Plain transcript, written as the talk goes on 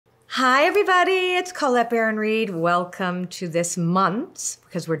Hi everybody, it's Colette Baron-Reid. Welcome to this month's,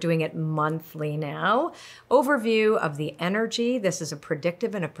 because we're doing it monthly now, overview of the energy. This is a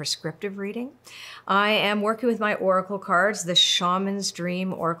predictive and a prescriptive reading. I am working with my oracle cards, the Shaman's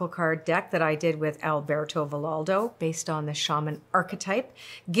Dream Oracle card deck that I did with Alberto Vallaldo based on the Shaman archetype.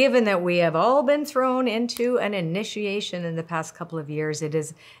 Given that we have all been thrown into an initiation in the past couple of years, it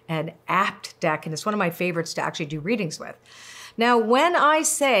is an apt deck and it's one of my favorites to actually do readings with. Now, when I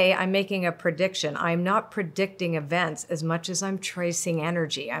say I'm making a prediction, I'm not predicting events as much as I'm tracing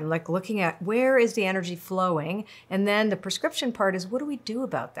energy. I'm like looking at where is the energy flowing, and then the prescription part is what do we do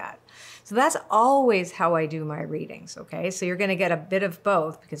about that? So that's always how I do my readings, okay? So you're gonna get a bit of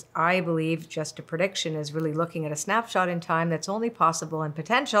both because I believe just a prediction is really looking at a snapshot in time that's only possible and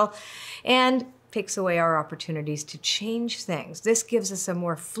potential, and takes away our opportunities to change things. This gives us a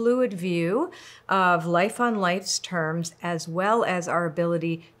more fluid view of life on life's terms, as well as our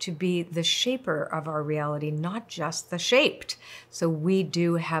ability to be the shaper of our reality, not just the shaped. So we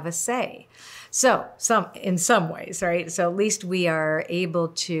do have a say. So in some ways, right? So at least we are able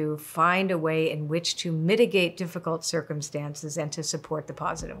to find a way in which to mitigate difficult circumstances and to support the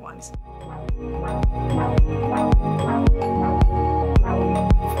positive ones.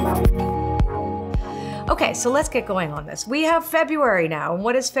 Okay, so let's get going on this. We have February now, and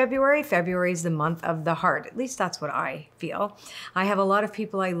what is February? February is the month of the heart. At least that's what I feel. I have a lot of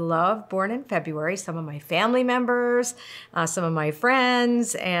people I love born in February, some of my family members, some of my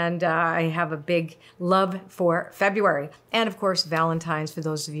friends, and I have a big love for February. And of course, Valentine's, for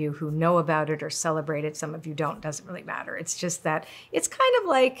those of you who know about it or celebrate it. Some of you don't, doesn't really matter. It's just that it's kind of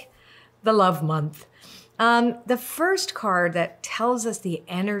like the love month. The first card that tells us the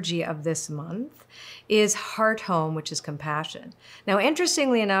energy of this month is Heart Home, which is compassion. Now,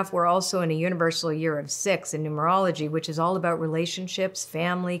 interestingly enough, we're also in a universal year of 6 in numerology, which is all about relationships,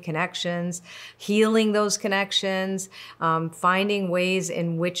 family, connections, healing those connections, finding ways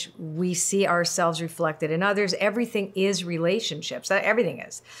in which we see ourselves reflected in others. Everything is relationships. Everything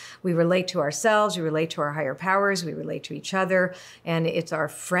is. We relate to ourselves, we relate to our higher powers, we relate to each other, and it's our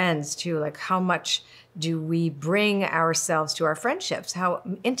friends too. Like, how much do we bring ourselves to our friendships? How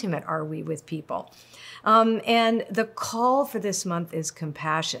intimate are we with people? And the call for this month is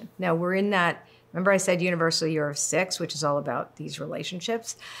compassion. Now we're in that, remember I said universal year of 6, which is all about these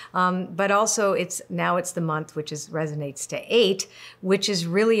relationships. But also it's the month which resonates to 8, which is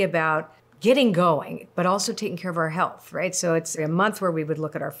really about getting going, but also taking care of our health, right? So it's a month where we would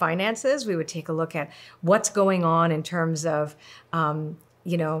look at our finances. We would take a look at what's going on in terms of,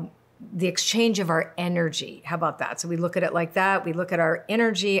 the exchange of our energy. How about that? So we look at it like that. We look at our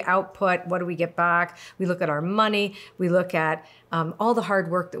energy output. What do we get back? We look at our money. We look at all the hard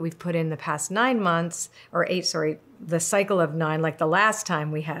work that we've put in the past 9 months, or 8, sorry, the cycle of 9, like the last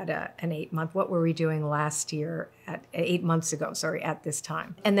time we had an 8-month. What were we doing last year, 8 months ago, sorry, at this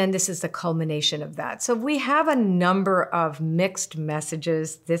time? And then this is the culmination of that. So we have a number of mixed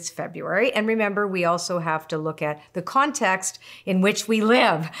messages this February. And remember, we also have to look at the context in which we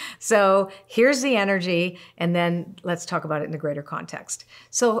live. So here's the energy, and then let's talk about it in the greater context.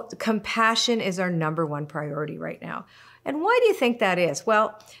 So compassion is our #1 priority right now. And why do you think that is?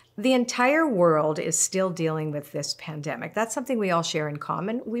 Well, the entire world is still dealing with this pandemic. That's something we all share in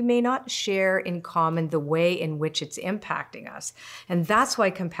common. We may not share in common the way in which it's impacting us. And that's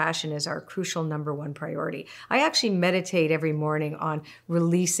why compassion is our crucial #1 priority. I actually meditate every morning on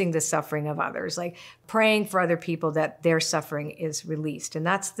releasing the suffering of others, like praying for other people that their suffering is released. And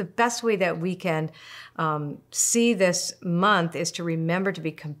that's the best way that we can see this month, is to remember to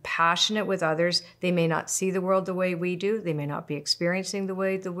be compassionate with others. They may not see the world the way we do. They may not be experiencing the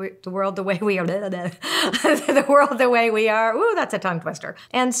world the way we are. The world the way we are. Ooh, that's a tongue twister.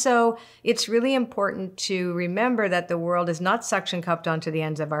 And so it's really important to remember that the world is not suction cupped onto the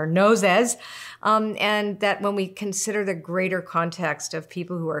ends of our noses, and that when we consider the greater context of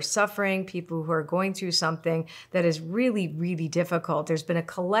people who are suffering, people who are going through something that is really, really difficult, there's been a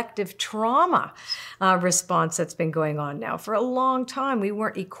collective trauma response that's been going on now for a long time. We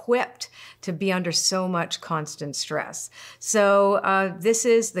weren't equipped to be under so much constant stress. So this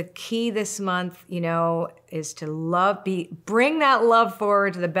is the key this month, is to bring that love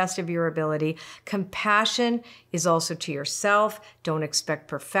forward to the best of your ability. Compassion is also to yourself. Don't expect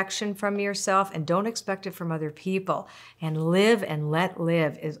perfection from yourself, and don't expect it from other people. And live and let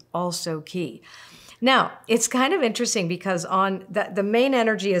live is also key. Now, it's kind of interesting because on the main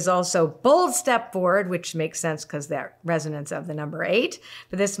energy is also bold step forward, which makes sense because that resonance of the number 8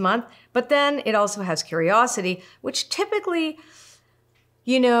 for this month. But then it also has curiosity, which typically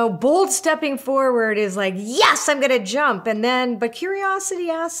bold stepping forward is like, yes, I'm going to jump. But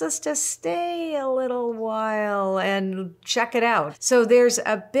curiosity asks us to stay a little while and check it out. So there's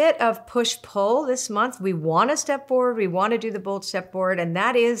a bit of push-pull this month. We want to step forward. We want to do the bold step forward. And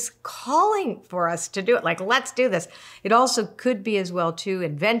that is calling for us to do it. Like, let's do this. It also could be as well too,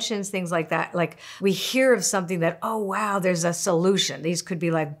 inventions, things like that. Like we hear of something that, oh, wow, there's a solution. These could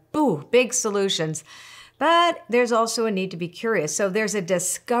be like, boo, big solutions. But there's also a need to be curious. So there's a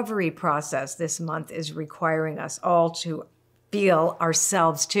discovery process this month is requiring us all to feel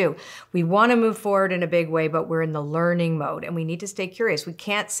ourselves too. We want to move forward in a big way, but we're in the learning mode and we need to stay curious. We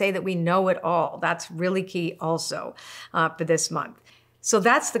can't say that we know it all. That's really key also for this month. So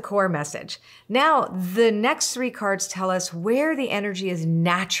that's the core message. Now, the next 3 cards tell us where the energy is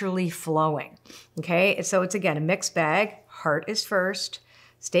naturally flowing. Okay, so it's again a mixed bag. Heart is first.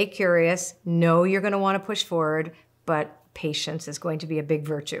 Stay curious. Know you're going to want to push forward, but patience is going to be a big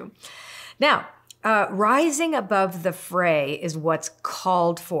virtue. Now, rising above the fray is what's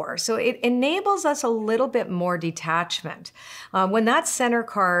called for. So it enables us a little bit more detachment. When that center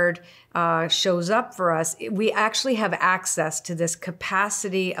card shows up for us, we actually have access to this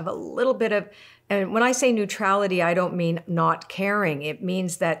capacity of a little bit of, and when I say neutrality, I don't mean not caring. It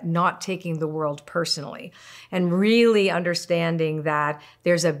means that not taking the world personally and really understanding that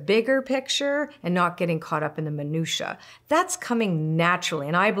there's a bigger picture and not getting caught up in the minutia. That's coming naturally.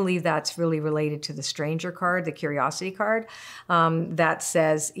 And I believe that's really related to the stranger card, the curiosity card, that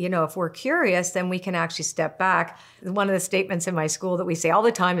says, if we're curious, then we can actually step back. One of the statements in my school that we say all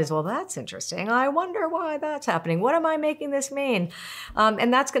the time is, well, that's interesting. I wonder why that's happening. What am I making this mean?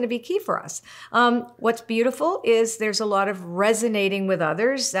 And that's going to be key for us. What's beautiful is there's a lot of resonating with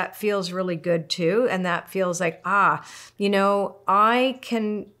others. That feels really good too. And that feels like, I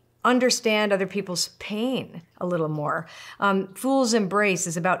can understand other people's pain a little more. Fool's Embrace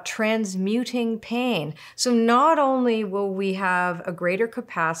is about transmuting pain. So not only will we have a greater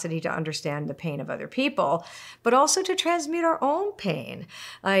capacity to understand the pain of other people, but also to transmute our own pain.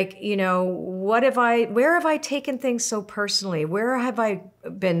 Like, where have I taken things so personally? Where have I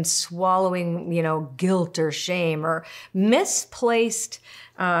been swallowing, guilt or shame or misplaced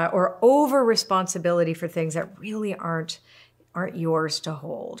or over responsibility for things that really aren't yours to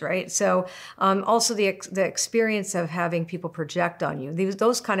hold, right? So also the experience of having people project on you,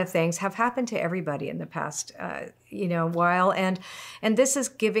 those kind of things have happened to everybody in the past, while. And this is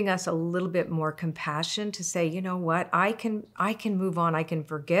giving us a little bit more compassion to say, you know what, I can move on, I can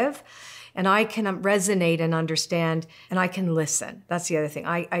forgive, and I can resonate and understand, and I can listen. That's the other thing.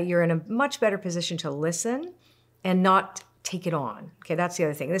 You're in a much better position to listen and not take it on. Okay, that's the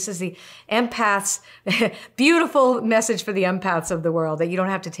other thing. This is the empaths, beautiful message for the empaths of the world, that you don't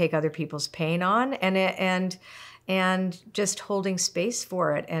have to take other people's pain on, and just holding space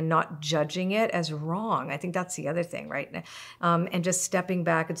for it and not judging it as wrong. I think that's the other thing, right? And just stepping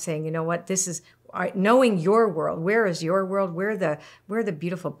back and saying, you know what, this is knowing your world. Where is your world? Where are the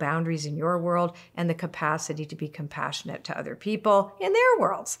beautiful boundaries in your world, and the capacity to be compassionate to other people in their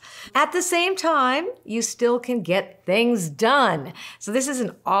worlds. At the same time, you still can get things done. So this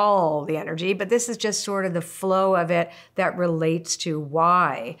isn't all the energy, but this is just sort of the flow of it that relates to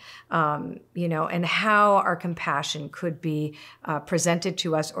why, and how our compassion could be presented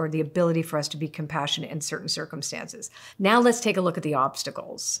to us, or the ability for us to be compassionate in certain circumstances. Now let's take a look at the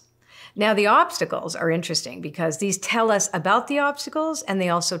obstacles. Now, the obstacles are interesting because these tell us about the obstacles, and they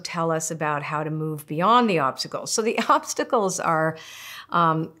also tell us about how to move beyond the obstacles. So the obstacles are,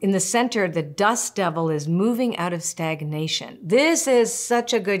 in the center, the dust devil is moving out of stagnation. This is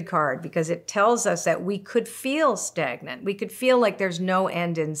such a good card because it tells us that we could feel stagnant. We could feel like there's no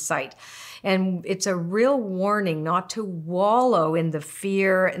end in sight. And it's a real warning not to wallow in the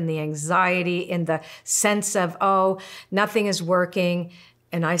fear and the anxiety, in the sense of, oh, nothing is working.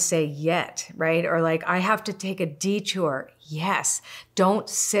 And I say yet, right? Or like, I have to take a detour. Yes, don't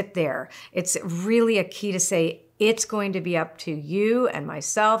sit there. It's really a key to say, it's going to be up to you and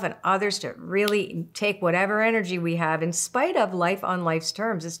myself and others to really take whatever energy we have, in spite of life on life's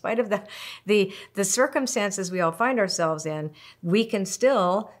terms, in spite of the circumstances we all find ourselves in. We can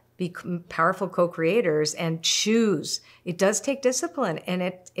still be powerful co-creators and choose. It does take discipline, and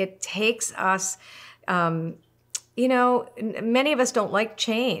it takes us, many of us don't like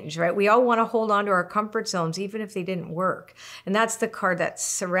change, right? We all want to hold on to our comfort zones, even if they didn't work. And that's the card that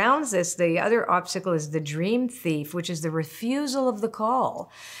surrounds this. The other obstacle is the dream thief, which is the refusal of the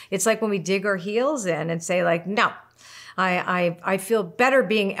call. It's like when we dig our heels in and say like, no, I feel better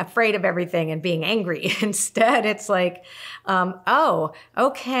being afraid of everything and being angry. Instead, it's like, oh,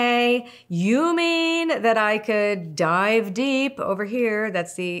 okay, you mean that I could dive deep over here?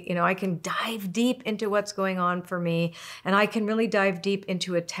 That's the, I can dive deep into what's going on for me, and I can really dive deep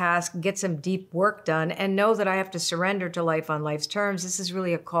into a task, get some deep work done, and know that I have to surrender to life on life's terms. This is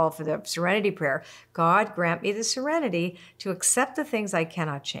really a call for the serenity prayer. God, grant me the serenity to accept the things I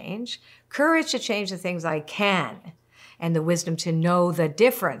cannot change, courage to change the things I can, and the wisdom to know the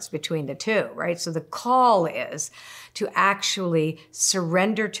difference between the two, right? So the call is to actually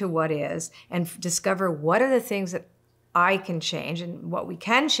surrender to what is and discover what are the things that I can change. And what we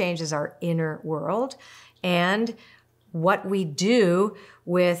can change is our inner world and what we do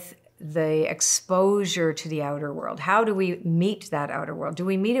with the exposure to the outer world. How do we meet that outer world? Do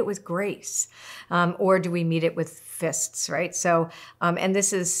we meet it with grace? Or do we meet it with fists, right? So, and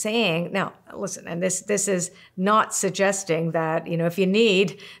this is saying, now listen, and this is not suggesting that, if you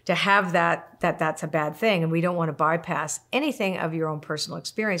need to have that's a bad thing, and we don't want to bypass anything of your own personal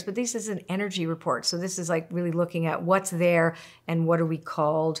experience, but this is an energy report. So this is like really looking at what's there and what are we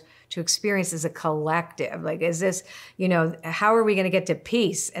called to experience as a collective. Like, is this, how are we going to get to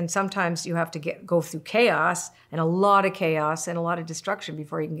peace? And sometimes you have to go through chaos and a lot of destruction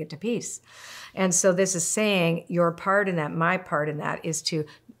before you can get to peace. And so this is saying your part in that, my part in that is to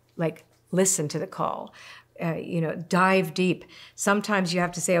listen to the call. Dive deep. Sometimes you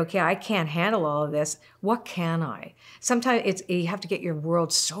have to say, okay, I can't handle all of this. What can I? Sometimes you have to get your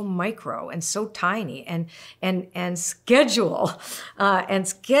world so micro and so tiny and schedule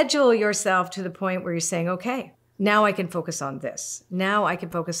yourself to the point where you're saying, okay, now I can focus on this. Now I can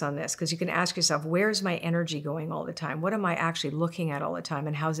focus on this, because you can ask yourself, where's my energy going all the time? What am I actually looking at all the time?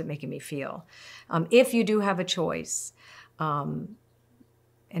 And how's it making me feel? If you do have a choice,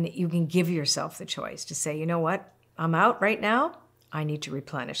 and you can give yourself the choice to say, you know what, I'm out right now. I need to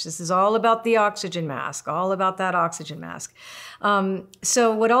replenish. This is all about the oxygen mask, all about that oxygen mask.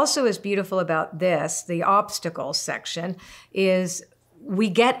 So what also is beautiful about this, the obstacles section, is we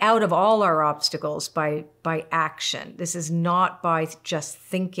get out of all our obstacles by action. This is not by just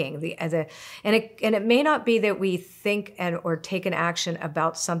thinking. And it may not be that we think or take an action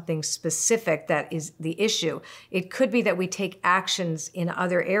about something specific that is the issue. It could be that we take actions in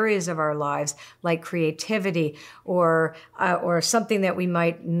other areas of our lives, like creativity or something that we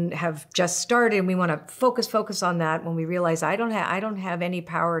might have just started, and we want to focus on that when we realize I don't have any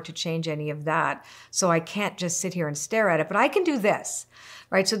power to change any of that, so I can't just sit here and stare at it, but I can do this.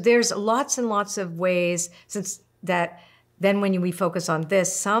 Right, so there's lots and lots of ways, since that then when we focus on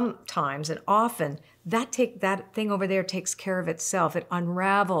this, sometimes and often that thing over there takes care of itself. It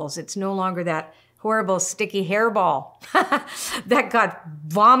unravels. It's no longer that horrible sticky hairball that got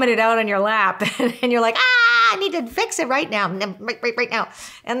vomited out on your lap, and you're like, I need to fix it right now, right now.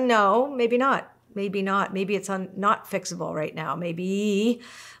 And no, maybe not. Maybe not. Maybe it's not fixable right now. Maybe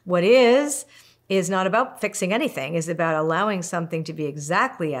what is not about fixing anything, is about allowing something to be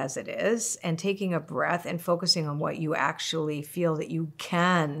exactly as it is and taking a breath and focusing on what you actually feel that you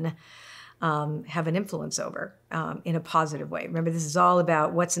can have an influence over in a positive way. Remember, this is all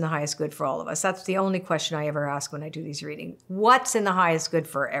about what's in the highest good for all of us. That's the only question I ever ask when I do these readings. What's in the highest good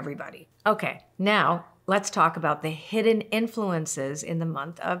for everybody? Okay, now let's talk about the hidden influences in the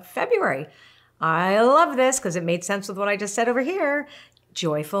month of February. I love this because it made sense with what I just said over here.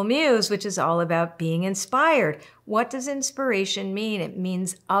 Joyful Muse, which is all about being inspired. What does inspiration mean? It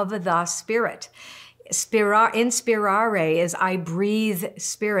means of the spirit. Inspirare is I breathe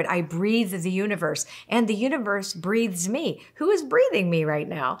spirit. I breathe the universe, and the universe breathes me. Who is breathing me right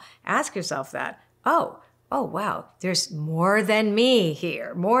now? Ask yourself that. Oh, wow, there's more than me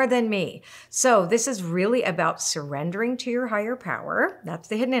here, more than me. So this is really about surrendering to your higher power. That's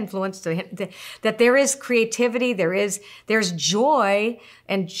the hidden influence, that there is creativity, there's joy,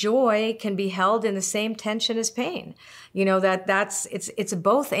 and joy can be held in the same tension as pain. It's a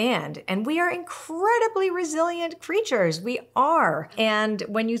both and we are incredibly resilient creatures. We are. And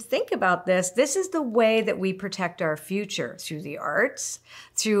when you think about this is the way that we protect our future, through the arts,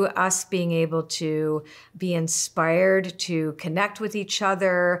 through us being able to be inspired to connect with each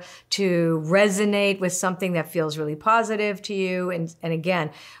other, to resonate with something that feels really positive to you. And again,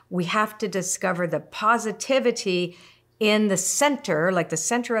 we have to discover the positivity in the center, like the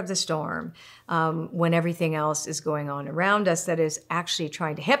center of the storm, when everything else is going on around us that is actually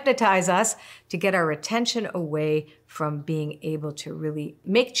trying to hypnotize us to get our attention away from being able to really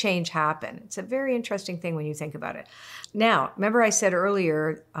make change happen. It's a very interesting thing when you think about it. Now, remember I said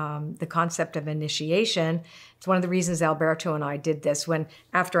earlier, the concept of initiation. It's one of the reasons Alberto and I did this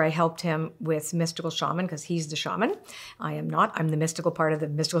after I helped him with mystical shaman, because he's the shaman. I am not. I'm the mystical part of the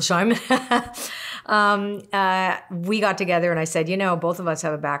mystical shaman. We got together and I said, both of us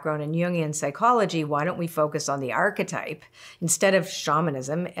have a background in Jungian psychology. Why don't we focus on the archetype? Instead of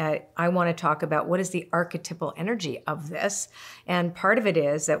shamanism, I want to talk about what is the archetypal energy of this. And part of it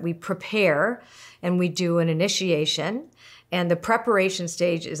is that we prepare and we do an initiation. And the preparation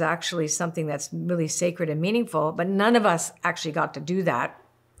stage is actually something that's really sacred and meaningful, but none of us actually got to do that,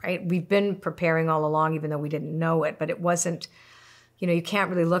 right? We've been preparing all along, even though we didn't know it, but it wasn't, you can't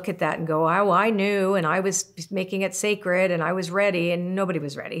really look at that and go, oh, I knew, and I was making it sacred, and I was ready, and nobody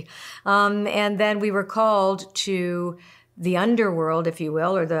was ready. And then we were called to the underworld, if you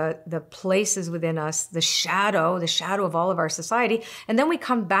will, or the places within us, the shadow of all of our society. And then we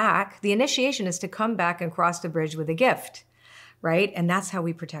come back. The initiation is to come back and cross the bridge with a gift, right? And that's how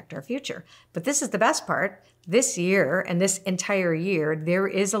we protect our future. But this is the best part. This year and this entire year, there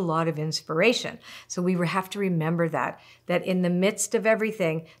is a lot of inspiration. So we have to remember that in the midst of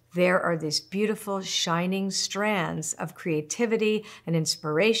everything, there are these beautiful shining strands of creativity and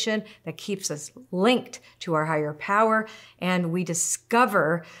inspiration that keeps us linked to our higher power. And we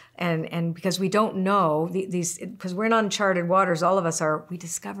discover, and because we don't know because we're in uncharted waters, all of us are, we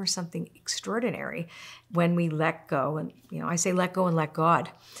discover something extraordinary when we let go. And, I say let go and let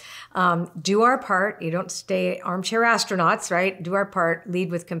God. Do our part. You don't stay armchair astronauts, right? Do our part,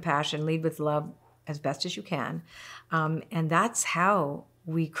 lead with compassion, lead with love as best as you can. And that's how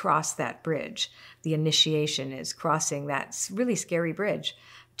we cross that bridge. The initiation is crossing that really scary bridge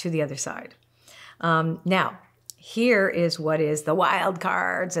to the other side. Now, here is what is the wild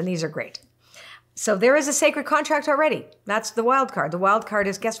cards, and these are great. So there is a sacred contract already. That's the wild card. The wild card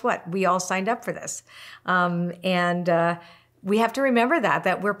is, guess what? We all signed up for this. We have to remember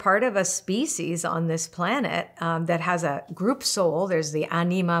that we're part of a species on this planet that has a group soul. There's the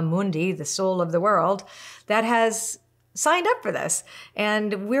anima mundi, the soul of the world, that has signed up for this.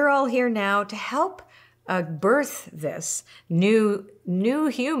 And we're all here now to help birth this new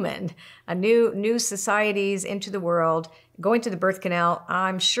human, new societies into the world, going to the birth canal.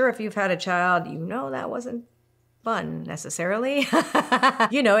 I'm sure if you've had a child, that wasn't fun necessarily.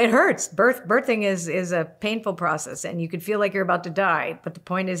 It hurts. Birthing is a painful process, and you could feel like you're about to die, but the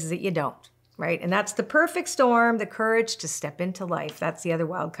point is that you don't, right? And that's the perfect storm, the courage to step into life. That's the other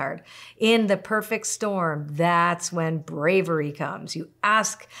wild card. In the perfect storm, that's when bravery comes. You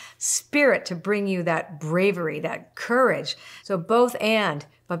ask Spirit to bring you that bravery, that courage. So both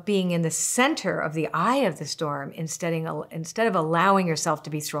but being in the center of the eye of the storm instead of allowing yourself to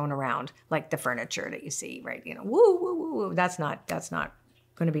be thrown around like the furniture that you see, right? Woo, woo, woo, woo. That's not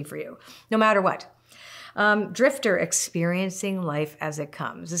going to be for you, no matter what. Drifter, experiencing life as it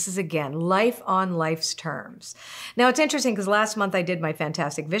comes. This is, again, life on life's terms. Now, it's interesting because last month I did my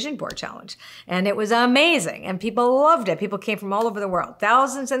fantastic vision board challenge, and it was amazing, and people loved it. People came from all over the world.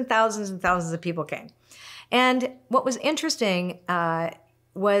 Thousands and thousands and thousands of people came. And what was interesting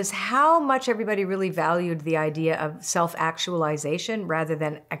was how much everybody really valued the idea of self-actualization rather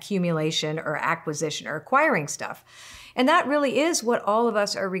than accumulation or acquisition or acquiring stuff. And that really is what all of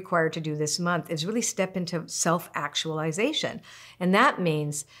us are required to do this month, is really step into self-actualization. And that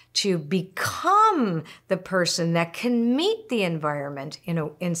means to become the person that can meet the environment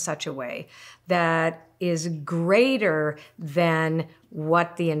in such a way that is greater than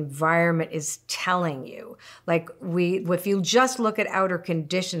what the environment is telling you. Like if you just look at outer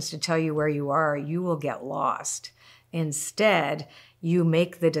conditions to tell you where you are, you will get lost. Instead, you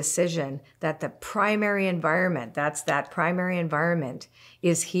make the decision that the primary environment, that primary environment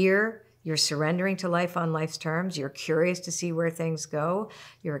is here. You're surrendering to life on life's terms. You're curious to see where things go.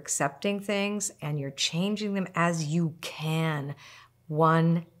 You're accepting things, and you're changing them as you can,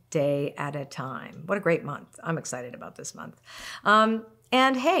 one day at a time. What a great month. I'm excited about this month.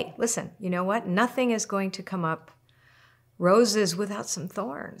 And hey, listen, you know what? Nothing is going to come up roses without some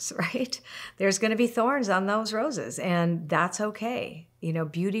thorns, right? There's going to be thorns on those roses, and that's okay.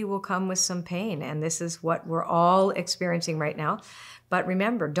 Beauty will come with some pain, and this is what we're all experiencing right now. But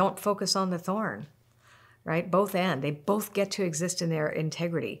remember, don't focus on the thorn, right? They both get to exist in their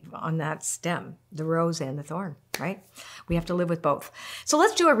integrity on that stem, the rose and the thorn. right? We have to live with both. So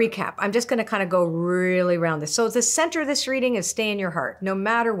let's do a recap. I'm just going to kind of go really around this. So the center of this reading is stay in your heart. No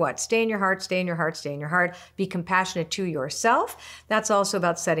matter what, stay in your heart, stay in your heart, stay in your heart. Be compassionate to yourself. That's also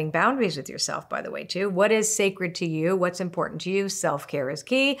about setting boundaries with yourself, by the way, too. What is sacred to you? What's important to you? Self-care is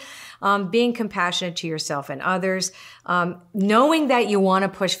key. Being compassionate to yourself and others. Knowing that you want to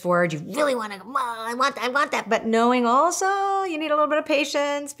push forward. You really want to, I want that. But knowing also you need a little bit of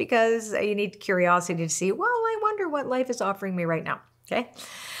patience because you need curiosity to see, well, I wonder what life is offering me right now, okay?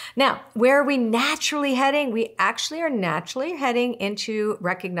 Now, where are we naturally heading? We actually are naturally heading into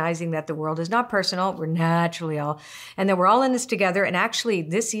recognizing that the world is not personal. We're naturally all, and that we're all in this together. And actually,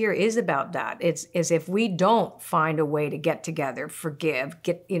 this year is about that. It's as if we don't find a way to get together, forgive,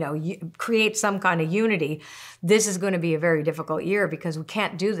 create some kind of unity. This is going to be a very difficult year because we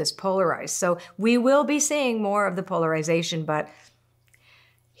can't do this polarized. So we will be seeing more of the polarization, but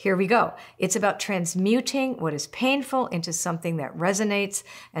here we go. It's about transmuting what is painful into something that resonates,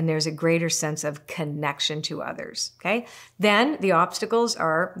 and there's a greater sense of connection to others, okay? Then the obstacles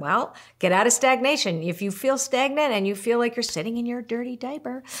are, well, get out of stagnation. If you feel stagnant and you feel like you're sitting in your dirty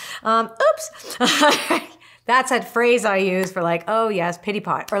diaper, oops. That's a phrase I use for like, oh yes, pity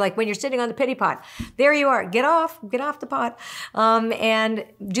pot. Or like when you're sitting on the pity pot. There you are, get off the pot. And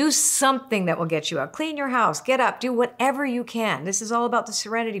do something that will get you out. Clean your house, get up, do whatever you can. This is all about the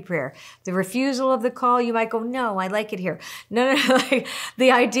serenity prayer. The refusal of the call, you might go, no, I like it here. No. Like,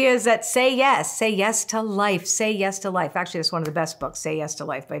 the idea is that say yes to life, say yes to life. Actually, that's one of the best books, Say Yes to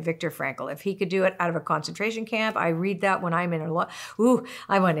Life by Viktor Frankl. If he could do it out of a concentration camp, I read that when I'm in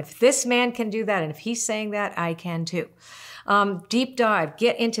I went, if this man can do that, and if he's saying that, I can too. Deep dive,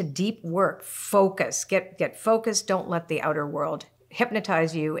 get into deep work, focus, get focused. Don't let the outer world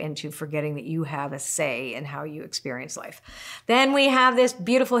hypnotize you into forgetting that you have a say in how you experience life. Then we have this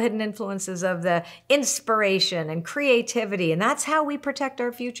beautiful hidden influences of the inspiration and creativity. And that's how we protect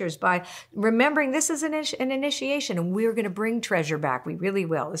our futures, by remembering this is an initiation and we're going to bring treasure back. We really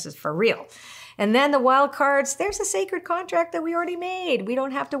will. This is for real. And then the wild cards, there's a sacred contract that we already made. We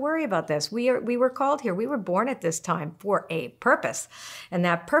don't have to worry about this. We were called here. We were born at this time for a purpose. And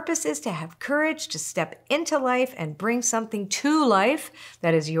that purpose is to have courage to step into life and bring something to life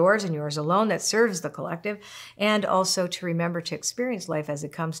that is yours and yours alone, that serves the collective. And also to remember to experience life as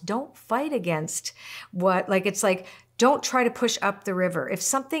it comes. Don't fight against don't try to push up the river. If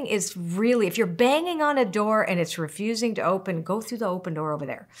something is really, if you're banging on a door and it's refusing to open, go through the open door over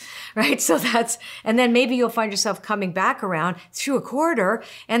there, right? So and then maybe you'll find yourself coming back around through a corridor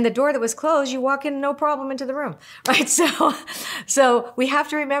and the door that was closed, you walk in no problem into the room, right? So we have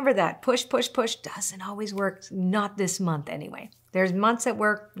to remember that. Push doesn't always work. Not this month anyway. There's months that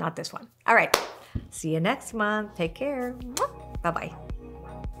work, not this one. All right, see you next month. Take care. Bye-bye.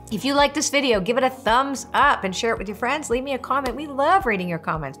 If you like this video, give it a thumbs up and share it with your friends. Leave me a comment. We love reading your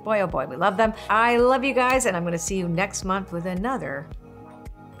comments. Boy, oh boy, we love them. I love you guys, and I'm going to see you next month with another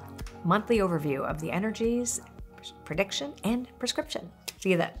monthly overview of the energies, prediction, and prescription.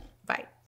 See you then. Bye.